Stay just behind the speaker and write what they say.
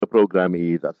program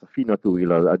is Assafinatu,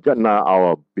 Illal, Jannah.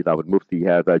 Our beloved Mufti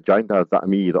has joined us, the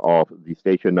Amir of the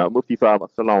station. Mufti Saab,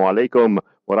 Assalamu alaikum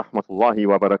wa rahmatullahi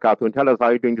wa barakatuh. And tell us how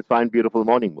you're doing this fine, beautiful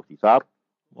morning, Mufti Saab.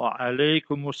 Wa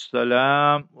alaikum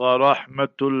assalam wa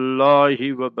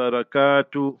rahmatullahi wa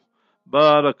barakatuh.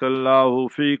 Barakallahu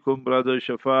feekum, Brother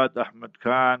Shafaat Ahmed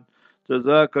Khan.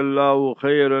 Jazakallahu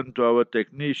khairan to our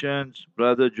technicians,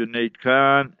 Brother Junaid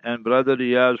Khan and Brother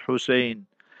Riyaz Hussein.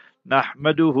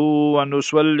 Nahmaduhu wa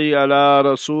nusalli ala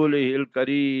rasulihil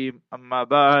kareem. Amma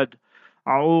ba'd.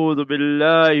 A'udhu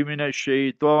billahi minash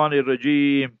shaitanir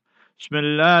rajeem.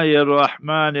 Bismillahir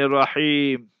rahmanir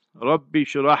rahim. رب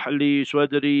اشرح لي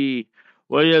صدري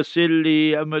ويسر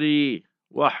لي أمري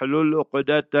واحلل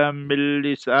عقدة من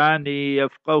لساني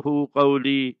يفقه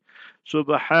قولي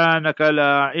سبحانك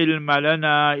لا علم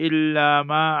لنا إلا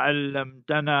ما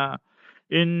علمتنا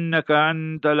إنك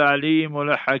أنت العليم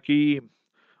الحكيم.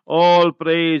 All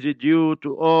praise is due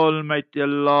to Almighty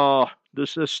Allah, the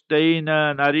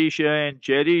sustainer, nourisher and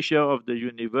cherisher of the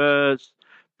universe.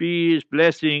 Peace,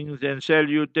 blessings, and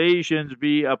salutations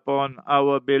be upon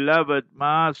our beloved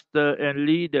Master and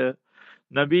Leader,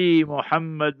 Nabi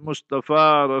Muhammad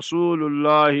Mustafa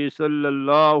Rasulullah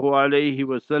sallallahu alayhi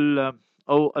wasallam.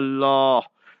 O Allah,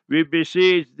 we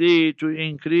beseech Thee to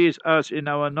increase us in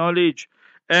our knowledge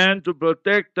and to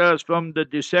protect us from the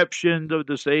deceptions of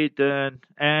the Satan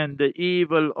and the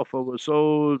evil of our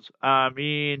souls.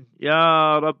 Ameen.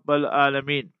 Ya Rabbal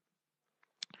Alameen.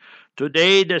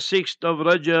 Today, the 6th of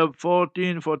Rajab,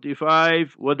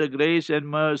 1445, with the grace and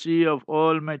mercy of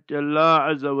Almighty Allah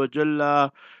Azza wa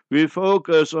Jalla, we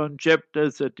focus on chapter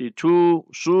 32,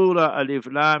 Surah Alif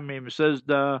Lam Mim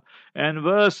Sajda, and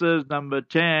verses number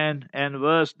 10 and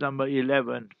verse number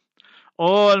 11.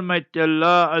 Almighty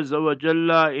Allah Azza wa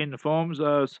Jalla informs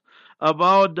us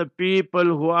about the people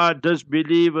who are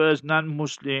disbelievers,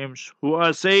 non-Muslims, who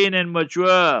are sane and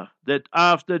mature, that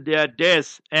after their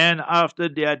death and after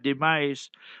their demise,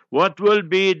 what will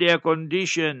be their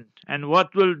condition and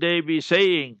what will they be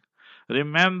saying?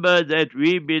 Remember that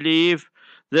we believe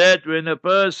that when a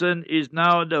person is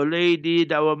now the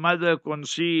lady, our mother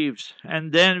conceives,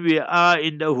 and then we are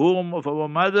in the womb of our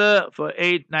mother for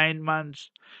 8-9 months,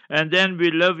 and then we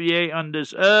live here on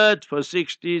this earth for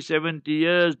 60-70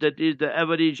 years, that is the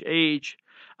average age.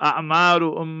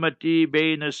 A'maru ummati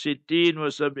bayna sittin wa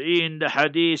sab'in, the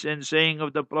hadith and saying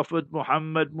of the Prophet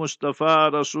Muhammad Mustafa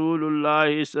Rasulullah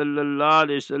sallallahu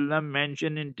alayhi wasallam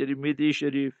mentioned in Tirmidhi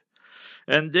Sharif.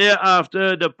 And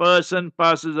thereafter the person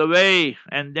passes away,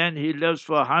 and then he lives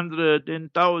for hundreds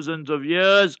and thousands of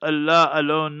years. Allah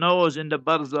alone knows in the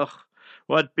barzakh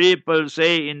what people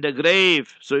say in the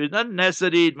grave. So it's not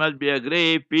necessary it must be a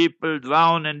grave. People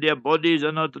drown and their bodies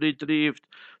are not retrieved.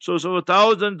 So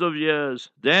thousands of years.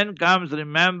 Then comes,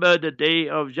 remember, the day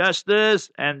of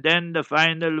justice, and then the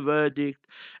final verdict.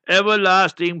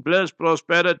 Everlasting bliss,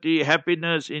 prosperity,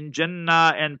 happiness in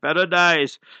Jannah and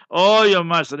paradise. Oh, you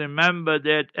must remember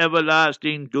that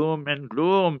everlasting doom and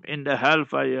gloom in the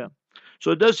hellfire.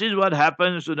 So this is what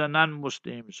happens to the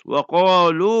non-Muslims.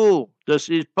 وَقَالُوا, this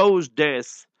is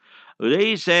post-death.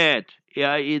 They said,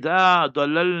 يَا إِذَا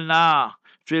ضَلَلْنَا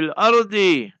فِي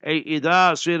الْأَرْضِ أي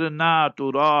إِذَا صِرْنَا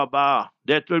تُرَابًا.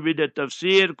 That will be the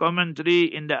tafsir commentary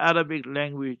in the Arabic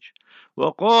language.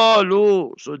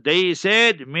 وَقَالُوا, so they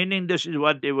said, meaning this is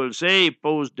what they will say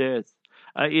post-death.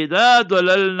 أَإِذَا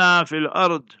ضَلَلْنَا فِي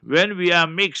الْأَرْضِ, when we are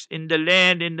mixed in the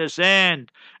land, in the sand,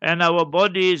 and our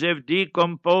bodies have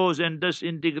decomposed and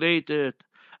disintegrated.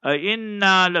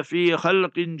 أَإِنَّا لَفِي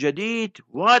خَلْقٍ جَدِيدٍ,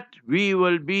 what? We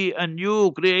will be a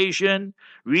new creation,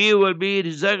 we will be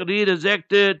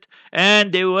resurrected,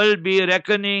 and there will be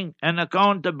reckoning and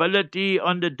accountability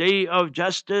on the day of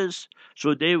justice.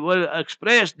 So they will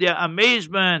express their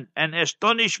amazement and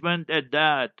astonishment at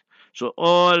that. So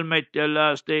Almighty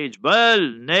Allah states, Bal,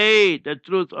 nay, the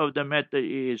truth of the matter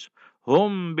is,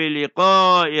 Hum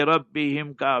biliqa'i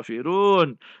rabbihim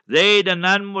kafirun. They, the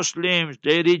non-Muslims,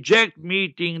 they reject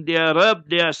meeting their Rabb,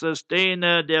 their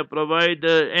sustainer, their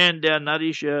provider, and their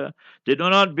nourisher. They do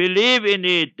not believe in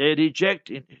it, they reject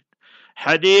in it.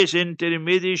 Hadith in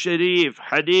Tirmidhi Sharif.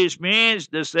 Hadith means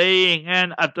the saying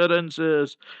and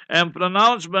utterances and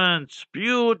pronouncements,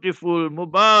 beautiful,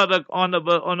 Mubarak,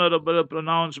 honorable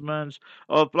pronouncements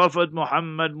of Prophet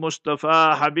Muhammad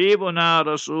Mustafa Habibuna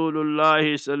Rasulullah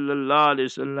sallallahu alayhi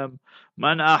wasallam.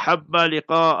 Man ahabba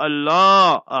liqa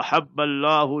Allah, ahabba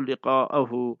Allahu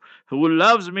liqa'ahu. Who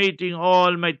loves meeting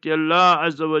Almighty Allah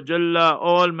Azza wa Jalla,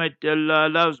 Almighty Allah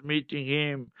loves meeting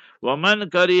him. وَمَنْ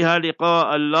كَرِهَ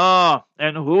لِقَاءَ اللَّهِ,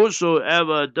 and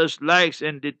whosoever dislikes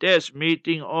and detests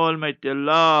meeting Almighty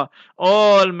Allah,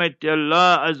 Almighty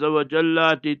Allah Azza wa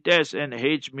Jalla detests and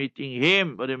hates meeting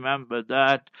Him. Remember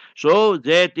that. So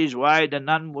that is why the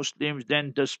non-Muslims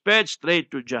then dispatch straight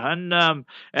to Jahannam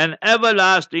and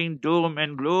everlasting doom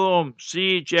and gloom.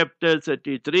 See chapter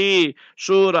 33,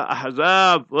 Surah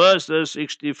Ahzab, verses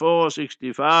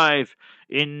 64-65.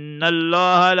 إن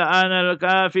الله لعن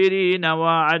الكافرين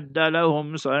وأعد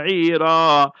لهم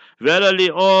سعيرا. Verily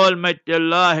Almighty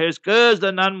Allah has cursed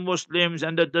the non-Muslims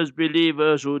and the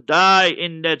disbelievers who die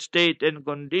in that state and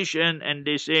condition and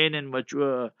insane and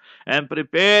mature, and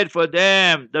prepared for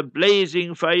them the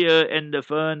blazing fire and the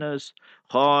furnace.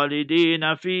 خالدين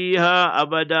فيها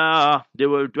أبدا. They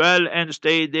will dwell and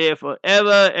stay there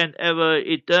forever and ever,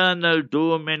 eternal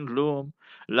doom and gloom.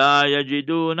 لا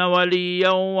يجدون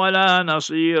وليا ولا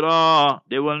نصيرا.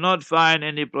 They will not find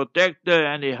any protector,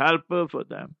 any helper for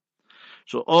them.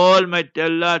 So Almighty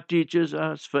Allah teaches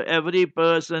us, for every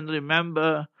person,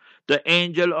 remember, the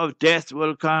angel of death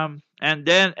will come and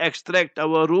then extract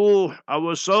our ruh,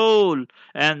 our soul,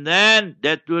 and then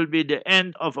that will be the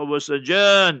end of our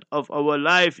sojourn, of our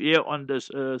life here on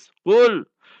this earth. Qul.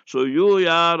 So you,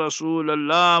 Ya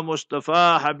Rasulullah,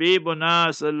 Mustafa, Habibuna,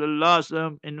 Sallallahu Alaihi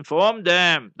Wasallam, inform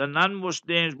them, the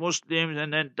non-Muslims, Muslims,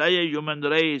 and the entire human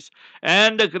race,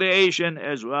 and the creation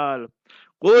as well.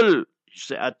 Qul,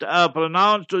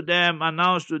 pronounce to them,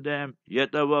 announce to them,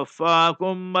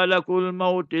 يَتَوَفَّاكُمْ مَلَكُ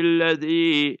الْمَوْتِ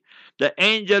الَّذِي, the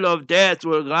angel of death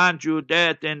will grant you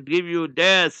death and give you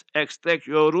death, extract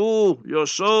your ruh, your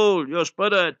soul, your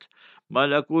spirit.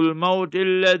 Malakul Maut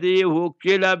alladhi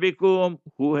wukkila bikum,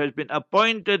 who has been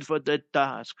appointed for that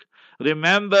task.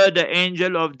 Remember, the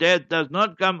angel of death does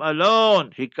not come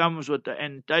alone. He comes with the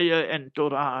entire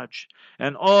entourage.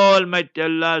 And Almighty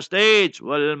Allah states,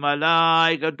 Wal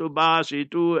malaikatu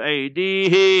basitu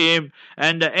aydihim,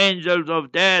 and the angels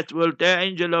of death will tell,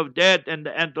 angel of death and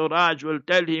the entourage will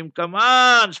tell him, come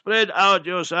on, spread out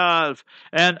yourself,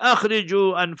 and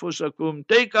akhriju anfusakum,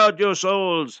 take out your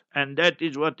souls. And that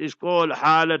is what is called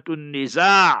halatun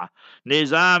niza'.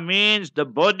 Niza' means the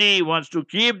body wants to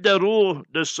keep the ruh,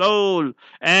 the soul,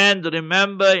 and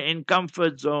remember, in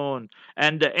comfort zone,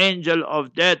 and the angel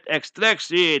of death extracts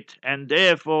it, and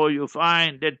therefore you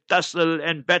find that tussle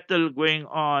and battle going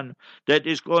on. That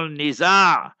is called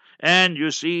niza'. And you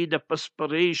see the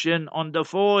perspiration on the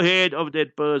forehead of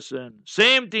that person.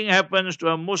 Same thing happens to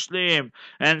a Muslim,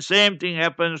 and same thing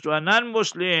happens to a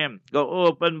non-Muslim. Go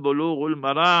open Bulughul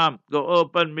Maram, go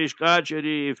open Mishkat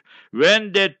Sharif.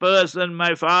 When that person,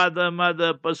 my father,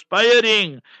 mother,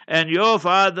 perspiring, and your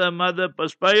father, mother,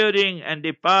 perspiring, and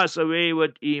they pass away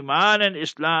with Iman and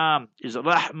Islam, is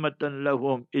rahmatan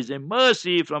lahum, is a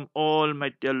mercy from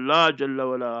Almighty Allah Jalla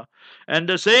wala. And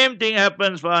the same thing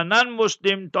happens for a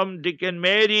non-Muslim, Tom, Dick and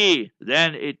Mary.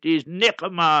 Then it is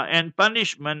niqmah and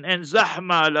punishment and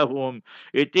zahma lahum.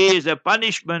 It is a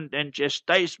punishment and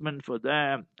chastisement for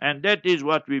them. And that is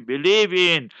what we believe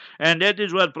in. And that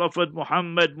is what Prophet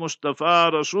Muhammad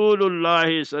Mustafa Rasulullah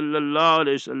sallallahu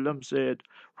alayhi wasallam said.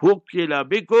 Hukkila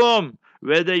bikum,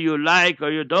 whether you like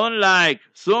or you don't like,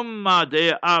 summa,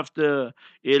 thereafter,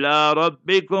 ila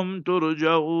rabbikum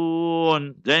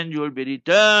turja'un, then you will be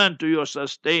returned to your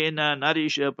sustainer,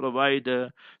 nourisher,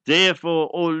 provider. Therefore,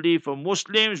 only for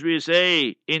Muslims we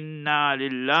say, inna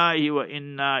lillahi wa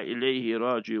inna ilayhi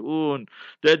raji'un,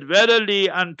 that verily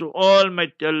unto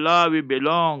Almighty Allah we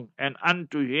belong, and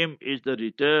unto Him is the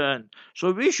return.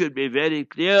 So we should be very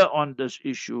clear on this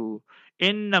issue.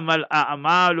 Innamal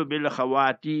a'malu bil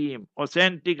khawatim,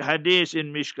 authentic hadith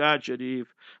in Mishkat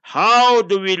Sharif. How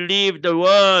do we leave the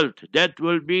world? That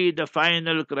will be the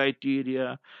final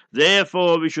criteria.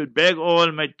 Therefore, we should beg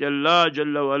Almighty Allah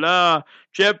Jalla wala,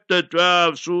 chapter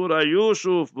 12, Surah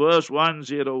Yusuf, verse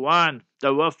 101.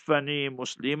 Tawaffani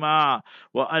muslima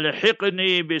wa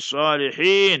alhiqni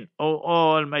bis-salihin. O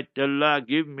Almighty Allah,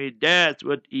 give me death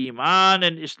with Iman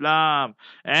and Islam,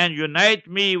 and unite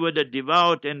me with the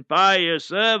devout and pious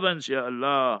servants, Ya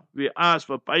Allah. We ask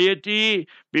for piety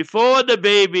before the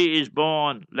baby is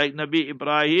born, like Nabi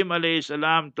Ibrahim alayhi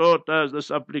salam taught us the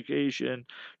supplication.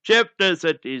 Chapter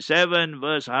 37,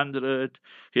 verse 100.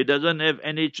 He doesn't have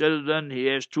any children, he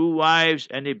has 2 wives,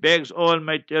 and he begs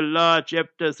Almighty Allah,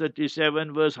 chapter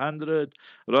 37, verse 100.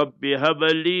 Rabbi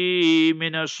habali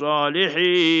minas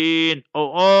salihin.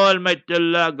 O Almighty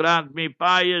Allah, grant me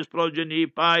pious progeny,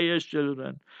 pious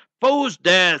children.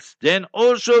 Post-death, then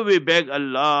also we beg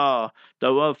Allah,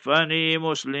 Tawaffani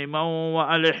musliman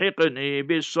wa alhiqni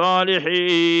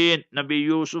bis-salihin. Nabi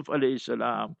Yusuf alayhi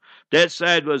salam. That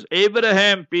side was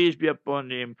Abraham, peace be upon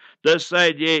him. This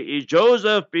side here is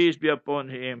Joseph, peace be upon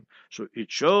him. So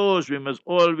it shows we must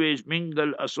always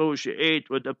mingle, associate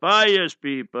with the pious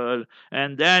people,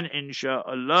 and then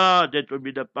inshallah that will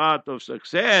be the path of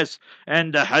success.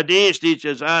 And the hadith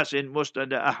teaches us in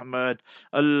Musnad Ahmed,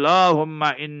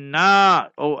 Allahumma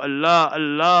inna, oh Allah,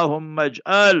 Allahumma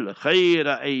ij'al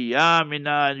khayra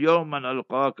ayyamina yawman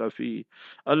alqaka fi.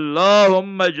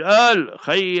 Allahumma ij'al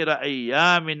khayra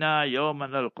ayyamina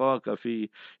yawman alqaka fi.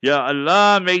 Ya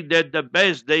Allah, make that the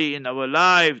best day in our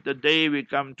life, the day we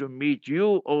come to meet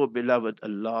you, O beloved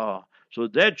Allah. So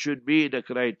that should be the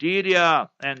criteria,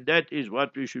 and that is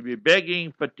what we should be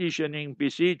begging, petitioning,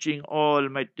 beseeching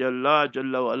Almighty Allah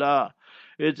Jalla wa'ala.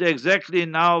 It's exactly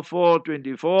now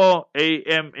 4:24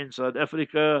 a.m. in South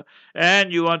Africa,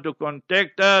 and you want to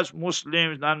contact us,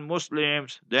 Muslims,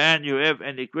 non-Muslims, then you have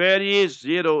any queries,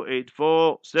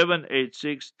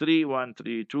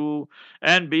 084-786-3132,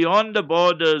 and beyond the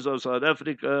borders of South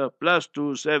Africa,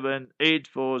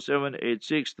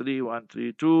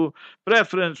 +27-84786-3132.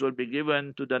 Preference will be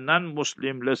given to the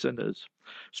non-Muslim listeners.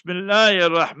 Bismillahir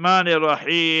Rahmanir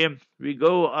Rahim. We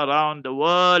go around the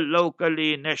world,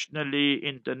 locally, nationally,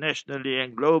 internationally,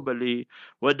 and globally,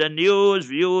 with the news,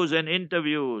 views, and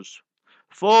interviews.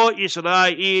 4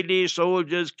 Israeli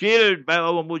soldiers killed by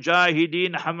our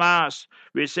Mujahideen Hamas.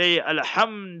 We say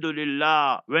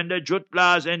Alhamdulillah. When the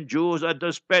Jutlas and Jews are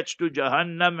dispatched to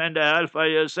Jahannam and the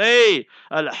hellfire, say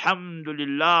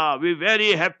Alhamdulillah. We're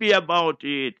very happy about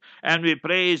it. And we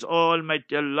praise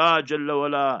Almighty Allah Jalla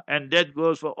wala. And that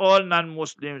goes for all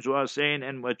non-Muslims who are sane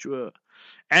and mature.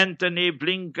 Anthony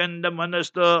Blinken, the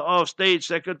Minister of State,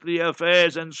 Secretary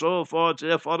Affairs, and so forth,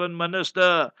 the Foreign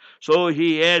Minister. So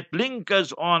he has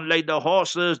blinkers on like the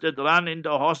horses that run in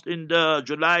the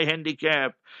July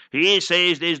handicap. He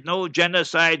says there's no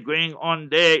genocide going on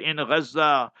there in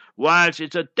Gaza, whilst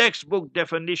it's a textbook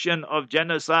definition of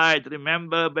genocide.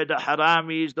 Remember, by the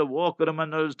Haramis, the war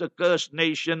criminals, the cursed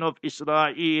nation of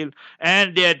Israel,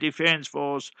 and their defense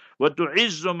force.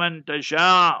 وَتُعِزُّ مَن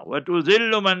تَشَاءُ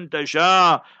وَتُذِلُّ مَن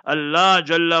تَشَاءُ. Allah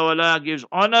Jalla wala gives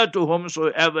honor to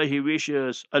whomsoever He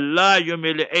wishes. Allah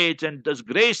humiliates and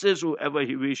disgraces whoever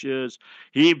He wishes.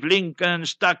 He Blinken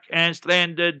stuck and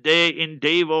stranded there in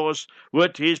Davos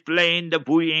with his plane, the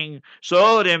Boeing.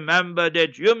 So remember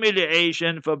that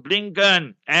humiliation for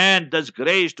Blinken and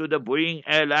disgrace to the Boeing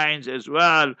Airlines as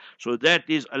well. So that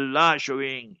is Allah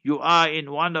showing you are in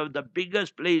one of the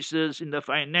biggest places in the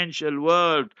financial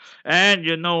world. And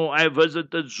you know, I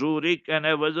visited Zurich and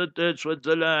I visited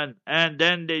Switzerland, and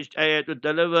then I had to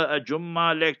deliver a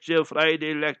Jummah lecture,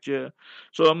 Friday lecture.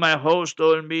 So my host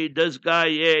told me, this guy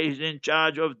here is in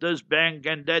charge of this bank,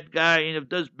 and that guy in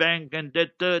this bank, and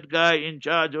that third guy in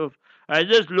charge of. I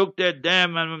just looked at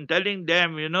them and I'm telling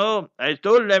them, you know, I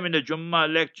told them in the Jummah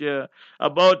lecture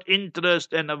about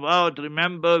interest and about,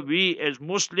 remember, we as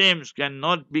Muslims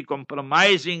cannot be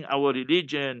compromising our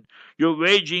religion. You're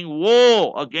waging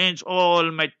war against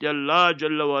Almighty Allah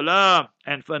Jalla wala,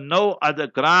 and for no other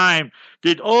crime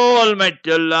did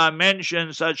Almighty Allah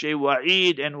mention such a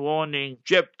wa'id and warning.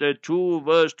 Chapter 2,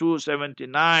 verse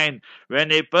 279,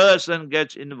 when a person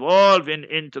gets involved in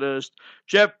interest.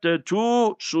 Chapter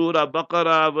 2, Surah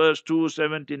Baqarah, verse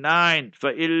 279,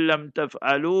 فَإِن لَمْ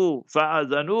تَفْعَلُوا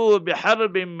فَأَذَنُوا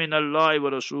بِحَرْبٍ مِّنَ اللَّهِ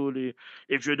وَرَسُولِهِ.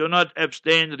 If you do not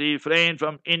abstain, refrain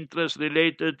from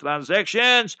interest-related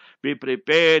transactions, be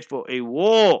prepared for a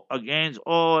war against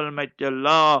Almighty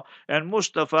Allah and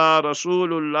Mustafa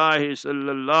Rasulullah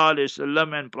sallallahu alaihi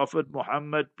wasallam and Prophet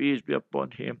Muhammad, peace be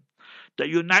upon him. The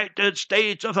United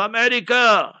States of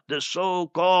America, the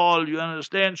so-called, you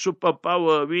understand,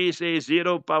 superpower, we say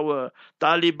zero power.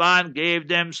 Taliban gave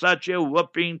them such a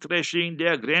whooping, thrashing,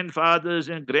 their grandfathers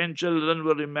and grandchildren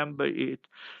will remember it.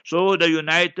 So the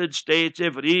United States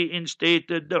have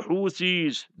reinstated the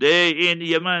Houthis there in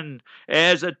Yemen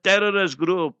as a terrorist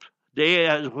group. They,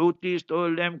 as Houthis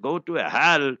told them, go to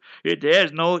hell. It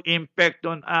has no impact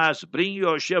on us. Bring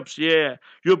your ships here.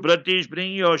 You British,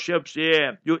 bring your ships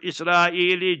here. You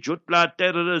Israeli Jutla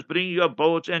terrorists, bring your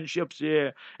boats and ships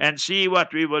here. And see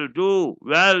what we will do.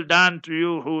 Well done to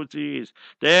you, Houthis.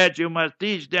 That you must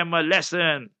teach them a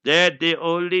lesson. That they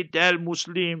only tell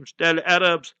Muslims, tell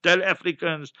Arabs, tell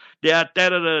Africans, they are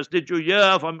terrorists. Did you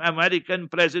hear from American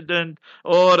president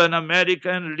or an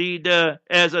American leader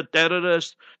as a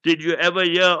terrorist? Did you ever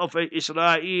hear of an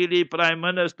Israeli prime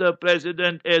minister,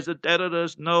 president as a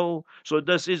terrorist? No. So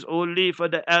this is only for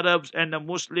the Arabs and the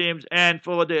Muslims and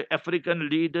for the African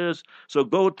leaders. So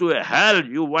go to hell,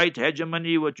 you white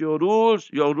hegemony with your rules.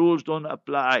 Your rules don't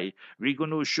apply. We're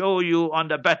going to show you on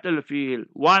the battlefield.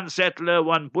 One settler,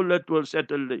 one bullet will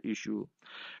settle the issue.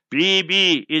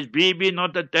 Bibi, is Bibi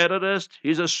not a terrorist?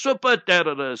 He's a super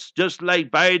terrorist, just like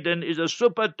Biden is a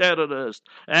super terrorist.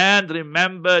 And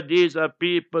remember, these are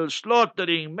people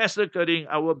slaughtering, massacring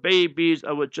our babies,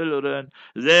 our children,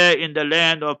 there in the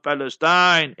land of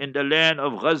Palestine, in the land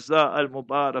of Gaza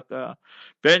al-Mubarakah.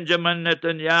 Benjamin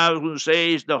Netanyahu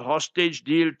says the hostage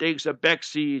deal takes a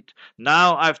backseat.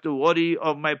 Now I have to worry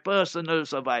of my personal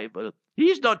survival.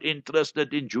 He's not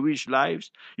interested in Jewish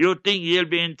lives. You think he'll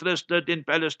be interested in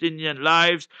Palestinian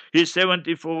lives? He's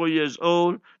 74 years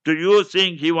old. Do you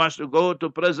think he wants to go to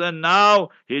prison now?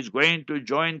 He's going to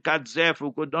join Katzef,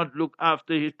 who could not look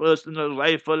after his personal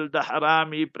rifle, the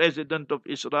Harami president of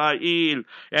Israel.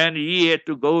 And he had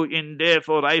to go in there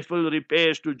for rifle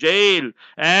repairs to jail.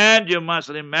 And you must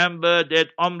remember that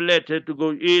omelette had to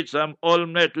go eat some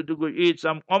omelette, had to go eat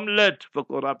some omelette for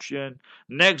corruption.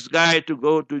 Next guy to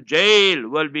go to jail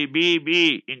will be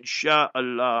Bibi,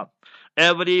 inshallah.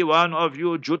 Every one of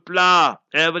you Jutla,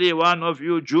 every one of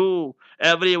you Jew,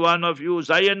 every one of you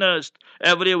Zionist,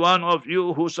 every one of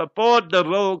you who support the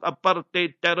rogue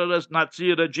apartheid terrorist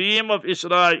Nazi regime of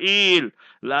Israel.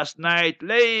 Last night,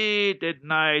 late at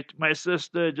night, my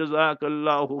sister,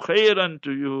 Jazakallahu khairan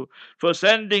to you for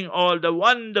sending all the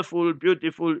wonderful,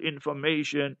 beautiful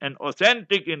information and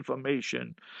authentic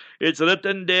information. It's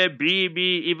written there,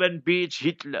 Bibi even beats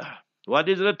Hitler. What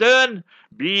is written?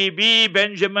 Bibi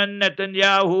Benjamin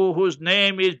Netanyahu, whose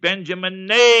name is Benjamin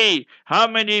Ney. How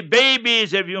many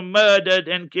babies have you murdered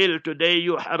and killed today,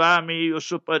 you harami, you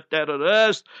super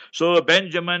terrorist? So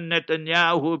Benjamin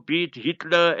Netanyahu beat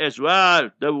Hitler as well,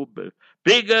 the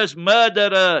biggest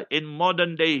murderer in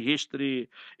modern day history.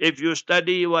 If you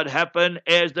study what happened,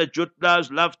 as the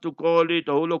Jutlas love to call it,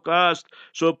 Holocaust,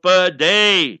 so per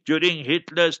day during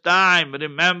Hitler's time,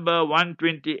 remember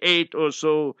 128 or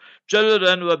so,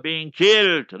 children were being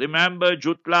killed. Remember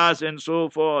Jutlas and so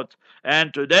forth.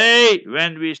 And today,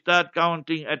 when we start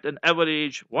counting at an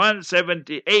average,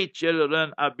 178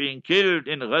 children are being killed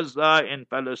in Gaza, in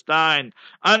Palestine,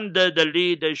 under the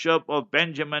leadership of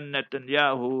Benjamin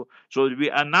Netanyahu. So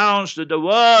we announce to the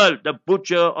world the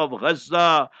butcher of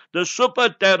Gaza, the super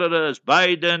terrorist,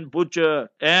 Biden butcher,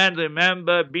 and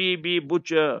remember Bibi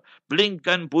butcher,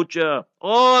 Blinken butcher,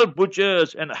 all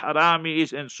butchers and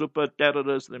haramis and super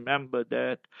terrorists, remember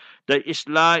that. The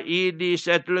Israeli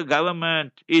settler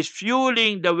government is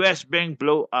fueling the West Bank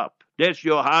blow up. That's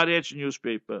your Haaretz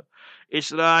newspaper.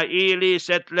 Israeli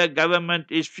settler government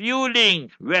is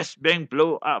fueling West Bank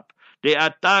blow up. They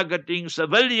are targeting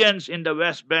civilians in the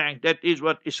West Bank. That is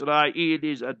what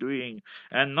Israelis are doing.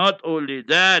 And not only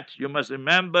that, you must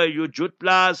remember, you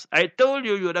Jutlas, I told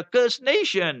you, you're a cursed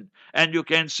nation. And you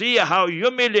can see how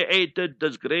humiliated,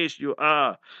 disgraced you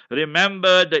are.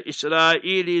 Remember, the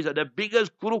Israelis are the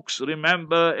biggest crooks,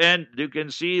 remember, and you can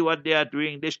see what they are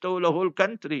doing. They stole a whole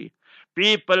country.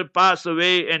 People pass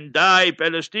away and die,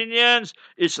 Palestinians,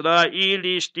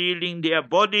 Israelis stealing their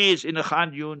bodies in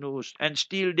Khan Yunus and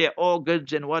steal their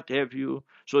organs and what have you.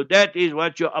 So that is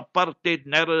what your apartheid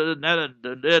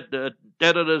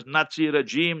terrorist Nazi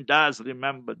regime does.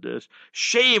 Remember this.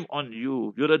 Shame on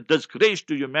you. You're a disgrace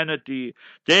to humanity.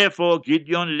 Therefore,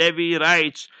 Gideon Levy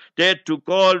writes that to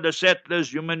call the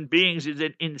settlers human beings is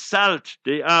an insult.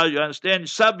 They are, you understand,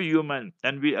 subhuman.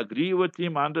 And we agree with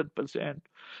him 100%.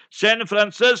 San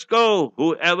Francisco,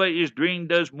 whoever is doing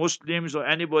this, Muslims or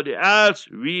anybody else,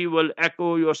 we will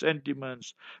echo your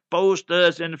sentiments.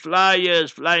 Posters and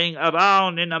flyers flying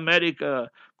around in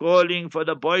America calling for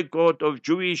the boycott of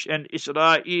Jewish and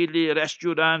Israeli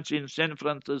restaurants in San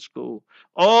Francisco.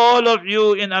 All of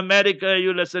you in America,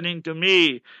 you listening to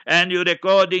me and you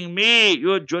recording me,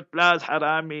 you Jutlas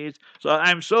Haramis. So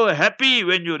I'm so happy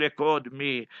when you record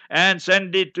me and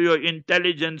send it to your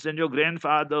intelligence and your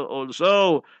grandfather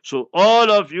also. So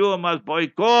all of you must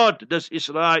boycott this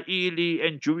Israeli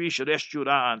and Jewish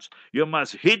restaurants. You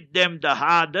must hit them the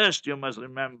hardest, you must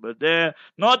remember. There,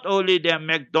 not only their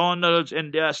McDonald's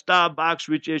and their Starbucks,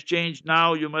 which has changed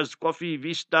now, you must Coffee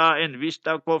Vista and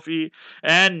Vista Coffee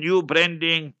and new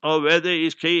branding, or whether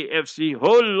it's KFC,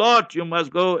 whole lot you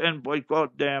must go and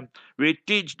boycott them. We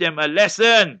teach them a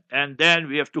lesson and then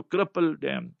we have to cripple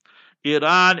them.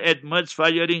 Iran admits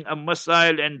firing a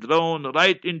missile and drone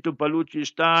right into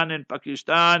Balochistan and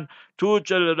Pakistan. 2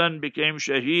 children became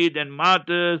shaheed and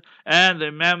martyrs. And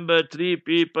remember, 3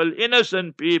 people,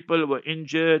 innocent people, were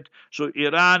injured. So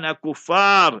Iran are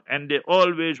kuffar and they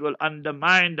always will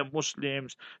undermine the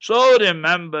Muslims. So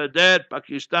remember that.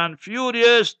 Pakistan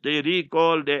furious. They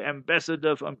recalled their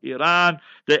ambassador from Iran.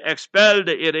 They expelled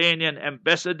the Iranian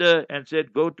ambassador and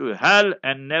said, go to hell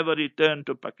and never return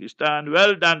to Pakistan.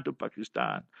 Well done to Pakistan.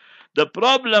 The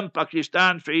problem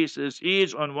Pakistan faces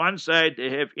is on one side they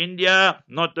have India,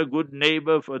 not a good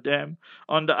neighbor for them.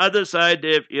 On the other side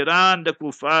they have Iran, the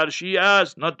Kuffar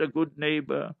Shias, not a good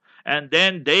neighbor. And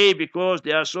then they, because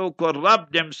they are so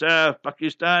corrupt themselves,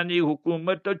 Pakistani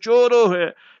hukumat to choro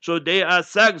hai, so they are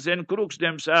thugs and crooks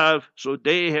themselves, so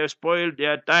they have spoiled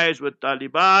their ties with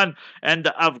Taliban and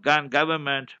the Afghan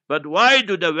government. But why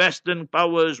do the Western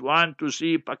powers want to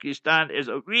see Pakistan as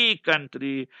a weak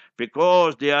country?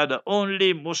 Because they are the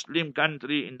only Muslim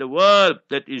country in the world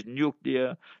that is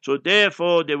nuclear. So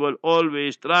therefore they will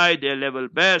always try their level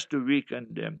best to weaken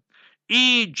them.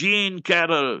 E. Jean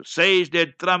Carroll says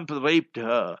that Trump raped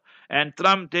her, and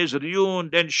Trump has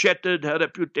ruined and shattered her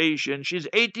reputation. She's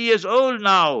 80 years old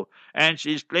now, and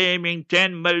she's claiming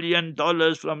 $10 million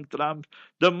from Trump.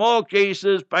 The more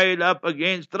cases pile up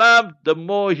against Trump, the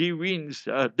more he wins.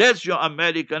 That's your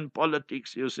American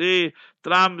politics, you see.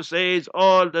 Trump says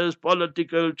all those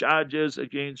political charges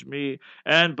against me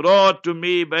and brought to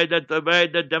me by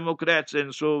the Democrats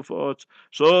and so forth.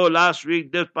 So last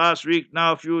week, this past week,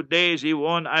 now a few days, he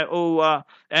won Iowa,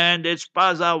 and it's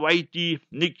Paza Whitey.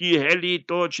 Nikki Haley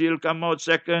thought she'll come out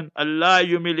second. Allah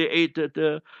humiliated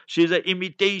her. She's an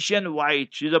imitation white.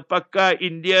 She's a Pakka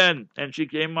Indian, and she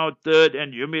came out third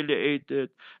and humiliated.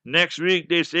 Next week,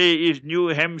 they say, is New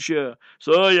Hampshire.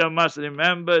 So you must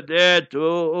remember that.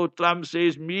 Oh, Trump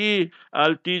says me,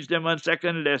 I'll teach them a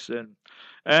second lesson.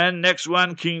 And next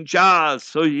one, King Charles.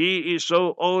 So he is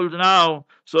so old now.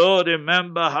 So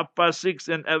remember,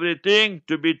 6:30 and everything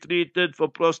to be treated for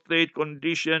prostrate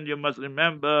condition. You must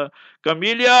remember.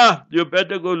 Camellia, you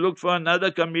better go look for another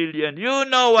chameleon. You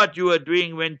know what you were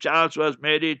doing when Charles was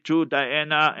married to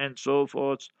Diana and so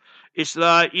forth.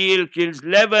 Israel kills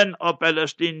 11 of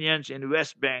Palestinians in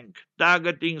West Bank,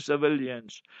 targeting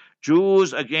civilians.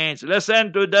 Jews against,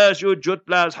 listen to this, you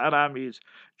Jutlas Haramis.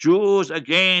 Jews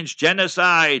against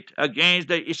genocide, against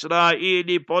the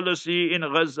Israeli policy in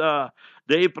Gaza.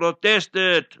 They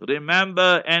protested,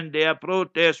 remember, and their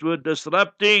protests were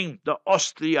disrupting the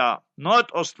Austria,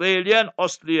 not Australian,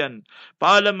 Austrian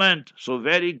parliament. So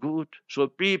very good. So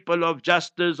people of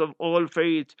justice of all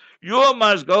faiths, you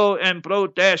must go and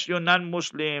protest, you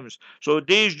non-Muslims. So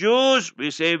these Jews, we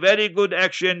say very good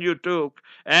action you took.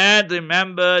 And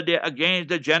remember, they're against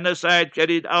the genocide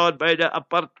carried out by the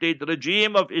apartheid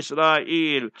regime of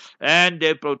Israel. And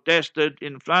they protested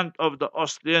in front of the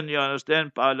Austrian, you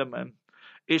understand, parliament.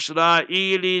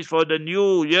 Israelis for the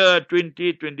new year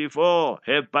 2024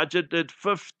 have budgeted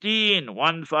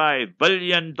 $15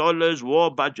 billion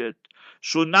war budget.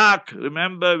 Sunak,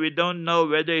 remember, we don't know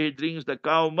whether he drinks the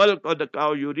cow milk or the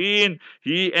cow urine,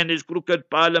 he and his crooked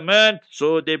parliament,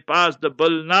 so they passed the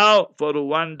bill now for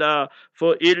Rwanda,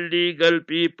 for illegal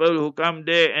people who come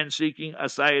there and seeking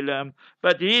asylum.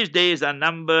 But his days are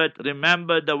numbered.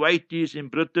 Remember, the whiteys in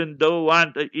Britain don't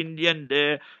want an Indian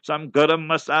there, some garam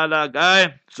masala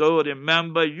guy. So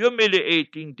remember,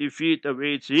 humiliating defeat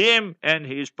awaits him and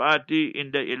his party in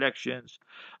the elections.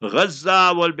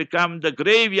 Gaza will become the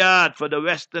graveyard for the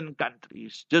Western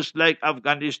countries, just like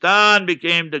Afghanistan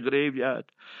became the graveyard.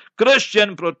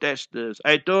 Christian protesters,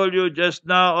 I told you just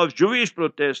now of Jewish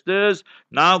protesters,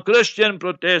 now Christian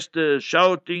protesters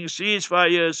shouting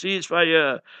ceasefire,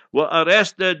 ceasefire, were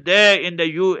arrested there in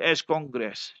the U.S.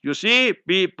 Congress. You see,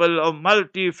 people of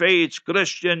multi-faiths,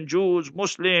 Christian, Jews,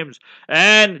 Muslims,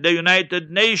 and the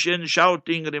United Nations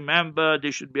shouting, remember,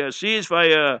 there should be a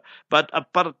ceasefire, but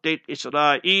apartheid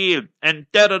Israel and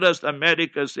terrorist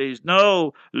America says,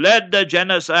 no, let the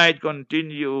genocide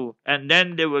continue, and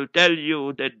then they will tell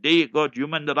you that they got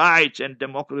human rights and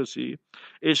democracy.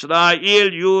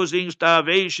 Israel using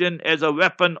starvation as a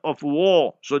weapon of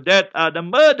war. So that are the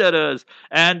murderers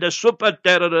and the super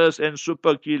terrorists and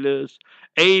super killers.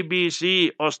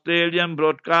 ABC, Australian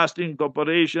Broadcasting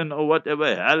Corporation, or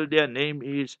whatever hell their name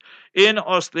is. In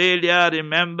Australia,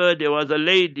 remember, there was a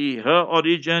lady, her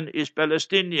origin is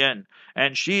Palestinian,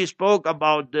 and she spoke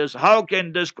about this. How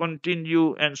can this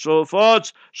continue and so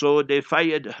forth? So they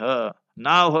fired her.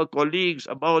 Now her colleagues,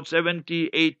 about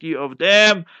 70, 80 of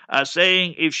them, are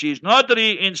saying if she's not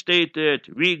reinstated,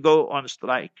 we go on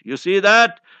strike. You see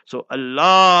that? So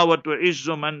Allah wa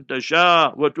tu'izzu man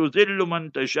tasha, wa tuzillu man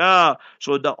tasha.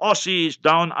 So the Aussies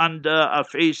down under are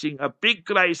facing a big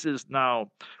crisis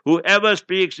now. Whoever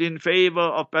speaks in favor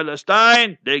of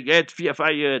Palestine, they get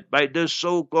fired by this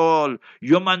so-called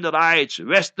human rights,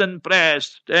 Western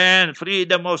press, and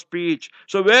freedom of speech.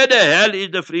 So where the hell is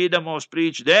the freedom of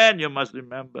speech then? You must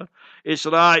remember.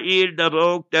 Israel, the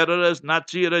rogue terrorist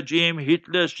Nazi regime,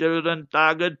 Hitler's children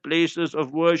target places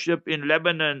of worship in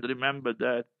Lebanon. Remember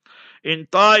that. In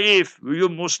Taif, you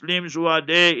Muslims who are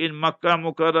there in Makkah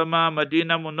Mukarramah,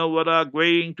 Medina Munawwara,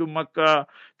 going to Makkah,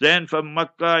 then from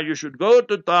Makkah you should go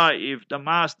to Taif. The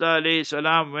Master alayhi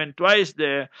salam went twice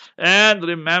there. And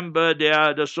remember, they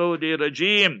are the Saudi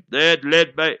regime that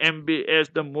led by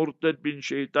MBS, the Murtad bin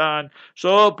Shaitan.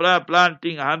 So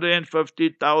planting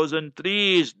 150,000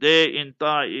 trees there in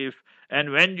Taif.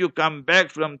 And when you come back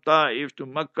from Taif to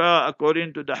Makkah,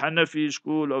 according to the Hanafi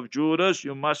school of jurists,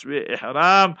 you must wear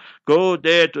ihram. Go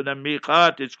there to the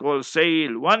miqat. It's called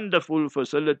Sail. Wonderful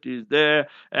facilities there.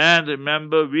 And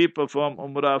remember, we perform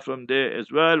Umrah from there as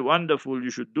well. Wonderful. You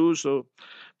should do so.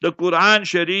 The Quran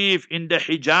Sharif in the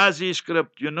Hijazi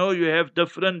script, you have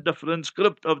different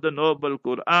script of the Noble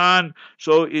Quran.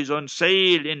 So is on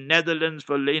sale in Netherlands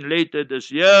for later this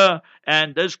year.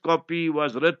 And this copy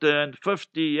was written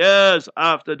 50 years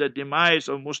after the demise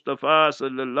of Mustafa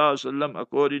sallallahu alaihi wasallam,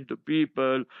 according to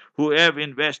people who have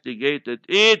investigated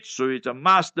it. So it's a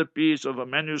masterpiece of a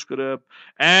manuscript.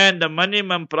 And the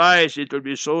minimum price it will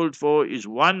be sold for is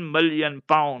 £1 million,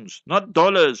 not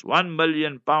dollars, £1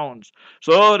 million.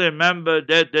 So remember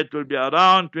that will be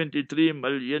around 23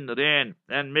 million rand,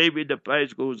 and maybe the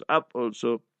price goes up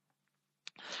also.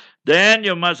 Then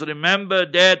you must remember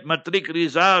that matric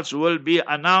results will be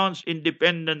announced,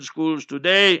 independent schools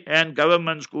today and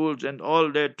government schools and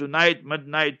all that tonight,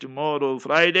 midnight, tomorrow,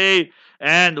 Friday.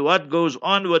 And what goes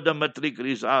on with the matric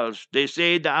results? They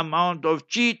say the amount of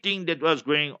cheating that was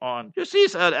going on. You see,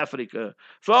 South Africa,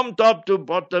 from top to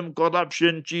bottom,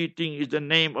 corruption, cheating is the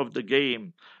name of the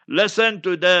game. Listen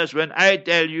to this. When I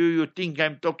tell you, you think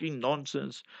I'm talking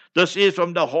nonsense. This is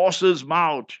from the horse's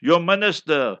mouth. Your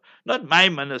minister, not my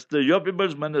minister, your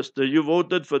people's minister. You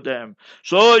voted for them.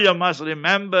 So you must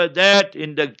remember that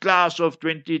in the class of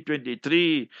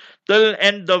 2023 till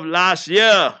end of last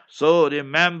year. So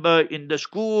remember, in the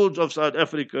schools of South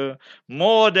Africa,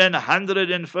 more than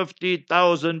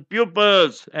 150,000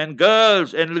 pupils and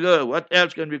girls and what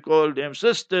else can we call them?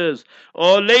 Sisters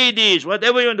or ladies,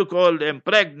 whatever you want to call them,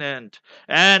 pregnant.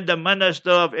 And the Minister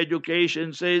of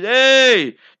Education says,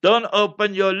 hey, don't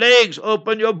open your legs,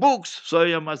 open your books. So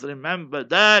you must remember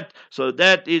that. So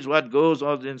that is what goes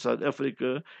on in South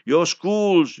Africa. Your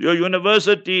schools, your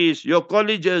universities, your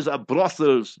colleges are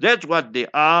brothels. That's what they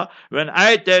are. When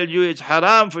I tell you it's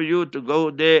haram for you to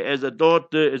go there as a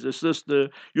daughter, as a sister,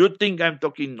 you think I'm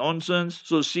talking nonsense?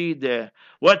 So see there.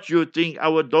 What you think,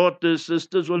 our daughters,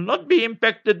 sisters will not be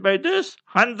impacted by this?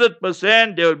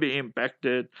 100% they will be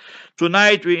impacted.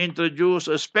 Tonight we introduce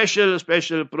a special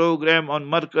program on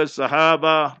Markaz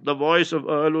Sahaba, the voice of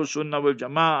Ahlul Sunnah wal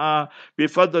Jama'ah,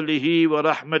 bifadlihi wa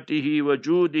rahmatihi wa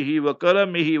judihi wa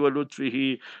karamihi wa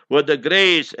lutfihi, with the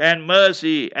grace and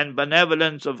mercy and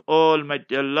benevolence of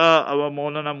Almighty Allah. Our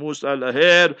Maulana Musa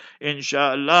Lahir,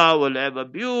 inshallah, will have a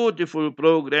beautiful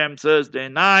program Thursday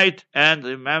night. And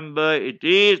remember, it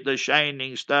is the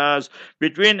shining stars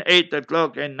between 8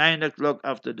 o'clock and 9 o'clock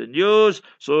after the news.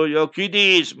 So your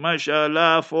kiddies,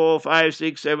 mashallah, 4, 5,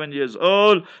 6, 7 years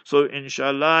old. So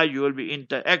inshallah, you will be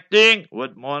interacting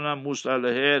with Maulana Musa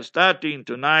Lahir starting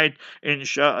tonight.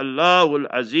 Inshallah, will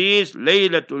Aziz,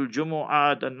 Laylatul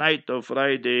Jumu'ah, the night of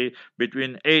Friday,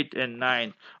 between 8 and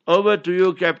 9. Over to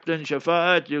you, Captain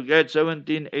Shafaat. You get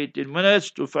 17, 18 minutes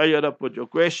to fire up with your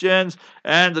questions.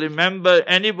 And remember,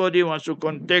 anybody wants to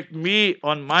contact me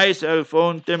on my cell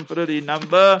phone temporary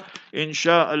number,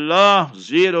 inshallah,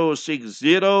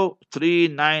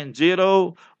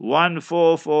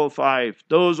 060-390-1445.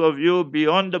 Those of you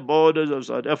beyond the borders of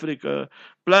South Africa,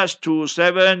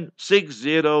 +27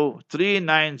 60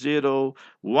 390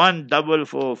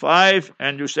 1445,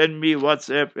 and you send me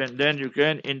WhatsApp, and then you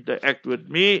can interact with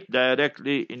me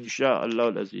directly,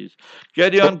 inshallah Aziz.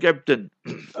 Carry on, Captain.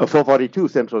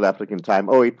 4:42 Central African Time,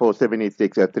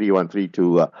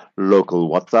 084-786-3132 local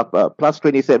WhatsApp,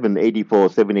 +27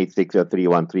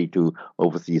 84-786-3132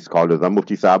 overseas callers.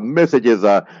 Mufti Saab, messages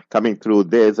are coming through.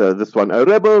 There's this one. A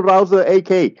rebel rouser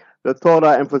AK. The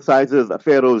Torah emphasizes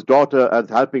Pharaoh's daughter as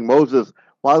helping Moses,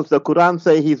 whilst the Quran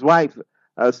says his wife.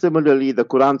 Similarly, the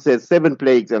Quran says 7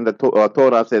 plagues and the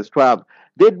Torah says 12.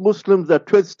 Did Muslims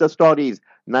twist the stories?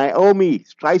 Naomi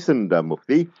Streisand,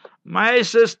 Mufti. My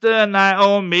sister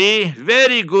Naomi,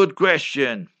 very good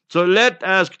question. So let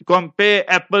us compare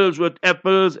apples with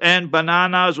apples and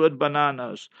bananas with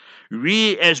bananas.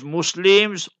 We as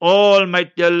Muslims,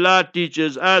 Almighty Allah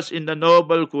teaches us in the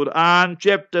Noble Quran,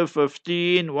 chapter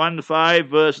 15, 1-5,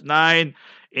 verse 9,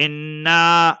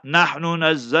 Inna nahnu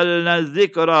nazzalna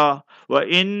dhikra wa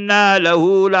inna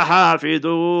lahu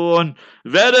lahafidun.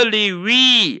 Verily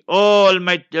we,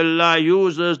 Almighty Allah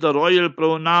uses the royal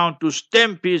pronoun to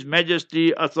stamp His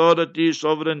majesty, authority,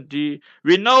 sovereignty.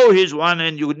 We know He's one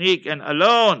and unique and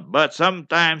alone, but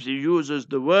sometimes He uses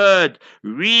the word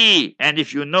we. And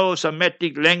if you know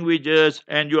Semitic languages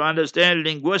and you understand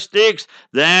linguistics,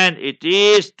 then it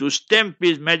is to stamp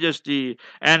His majesty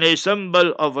and a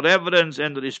symbol of reverence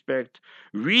and respect.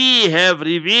 We have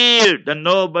revealed the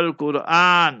noble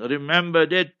Quran. Remember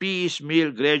that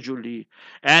piecemeal gradually.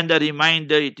 And a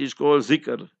reminder, it is called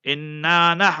zikr.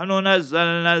 Inna nahnu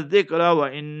nazzalna dhikra wa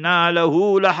inna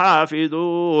lahu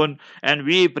lahafidun. And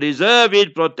we preserve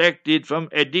it, protect it from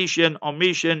addition,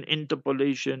 omission,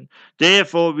 interpolation.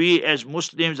 Therefore, we as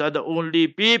Muslims are the only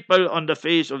people on the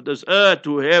face of this earth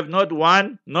who have not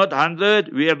one, not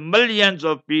 100, we have millions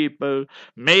of people,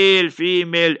 male,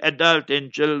 female, adult,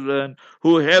 and children,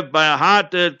 who have by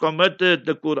hearted committed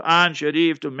the Quran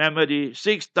Sharif to memory,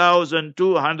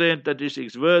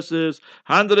 6,236 verses,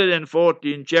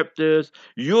 114 chapters.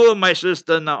 You, my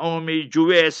sister Naomi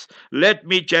Jewess, let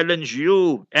me challenge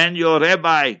you and your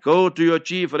rabbi. Go to your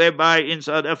chief rabbi in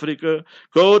South Africa.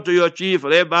 Go to your chief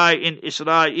rabbi in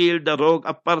Israel, the rogue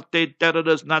apartheid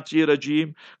terrorist Nazi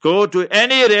regime. Go to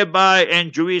any rabbi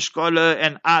and Jewish scholar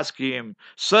and ask him,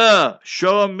 sir,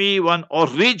 show me one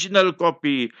original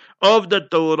copy of the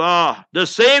Torah, the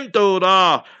same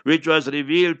Torah which was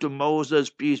revealed to Moses,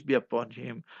 peace be upon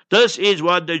him. This is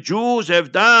what the Jews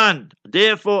have done.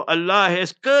 Therefore Allah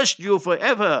has cursed you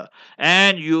forever.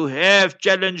 And you have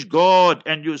challenged God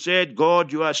and you said,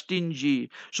 God, you are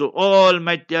stingy. So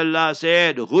Almighty Allah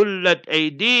said, Ghullat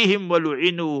aydihim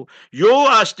walu'inu. You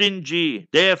are stingy.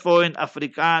 Therefore in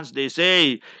Afrikaans they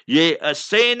say, Ye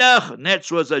assenach,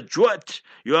 that was a jwat.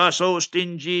 You are so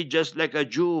stingy, just like a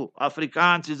Jew.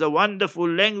 Afrikaans is a wonderful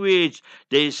language.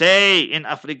 They say in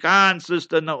Afrikaans,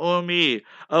 Sister Naomi,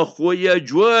 a goeie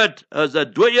Jood is a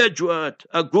dooie Jood.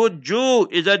 A good Jew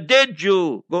is a dead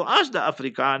Jew. Go ask the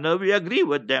Afrikaner. We agree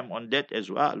with them on that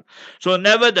as well. So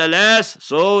nevertheless,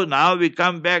 so now we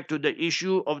come back to the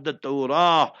issue of the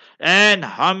Torah. And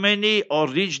how many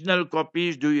original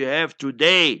copies do you have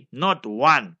today? Not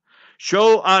one.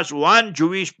 Show us one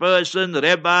Jewish person,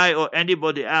 rabbi or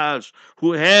anybody else,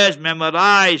 who has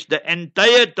memorized the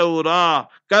entire Torah,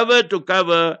 cover to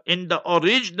cover, in the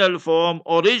original form,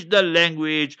 original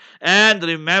language, and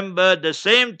remember the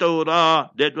same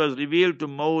Torah that was revealed to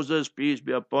Moses, peace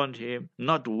be upon him.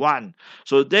 Not one.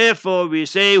 So therefore we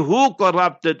say, who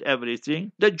corrupted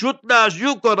everything? The Jutlas,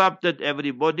 you corrupted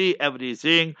everybody,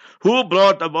 everything. Who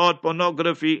brought about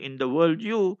pornography in the world?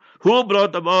 You. Who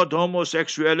brought about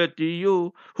homosexuality?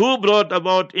 You. Who brought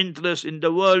about interest in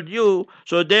the world? You.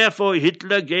 So therefore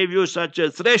Hitler gave you such a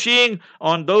thrashing.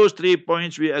 On those 3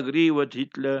 points we agree with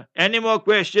Hitler. Any more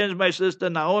questions, my sister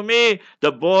Naomi?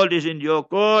 The ball is in your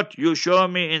court. You show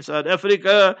me in South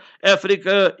Africa,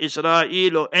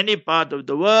 Israel, or any part of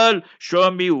the world.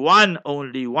 Show me one,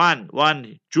 only one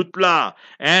Jutla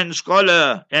and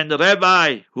scholar and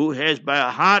rabbi who has by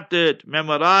hearted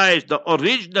memorized the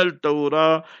original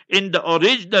Torah in the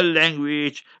original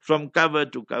language from cover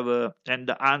to cover. And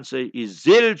the answer is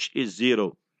zilch, is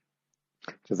zero.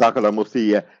 Jazakallah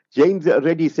Mufti. James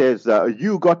Reddy says,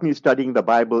 you got me studying the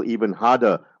Bible even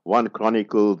harder. 1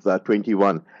 Chronicles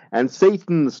 21. And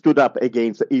Satan stood up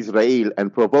against Israel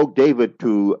and provoked David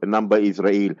to number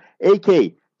Israel.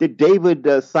 AK, did David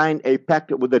sign a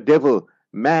pact with the devil?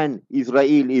 Man,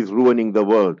 Israel is ruining the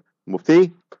world.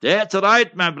 Mufti? That's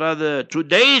right, my brother.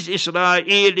 Today's Israel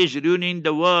is ruining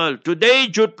the world. Today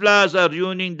Jutlas are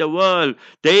ruining the world.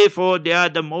 Therefore, they are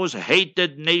the most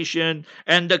hated nation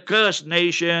and the cursed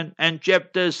nation. And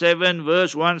chapter 7,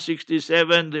 verse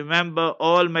 167, remember,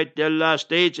 Almighty Allah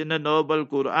states in the noble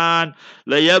Quran,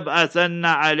 لَيَبْعَثَنَّ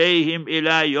عَلَيْهِمْ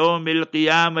إِلَى يَوْمِ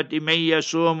الْقِيَامَةِ مَنْ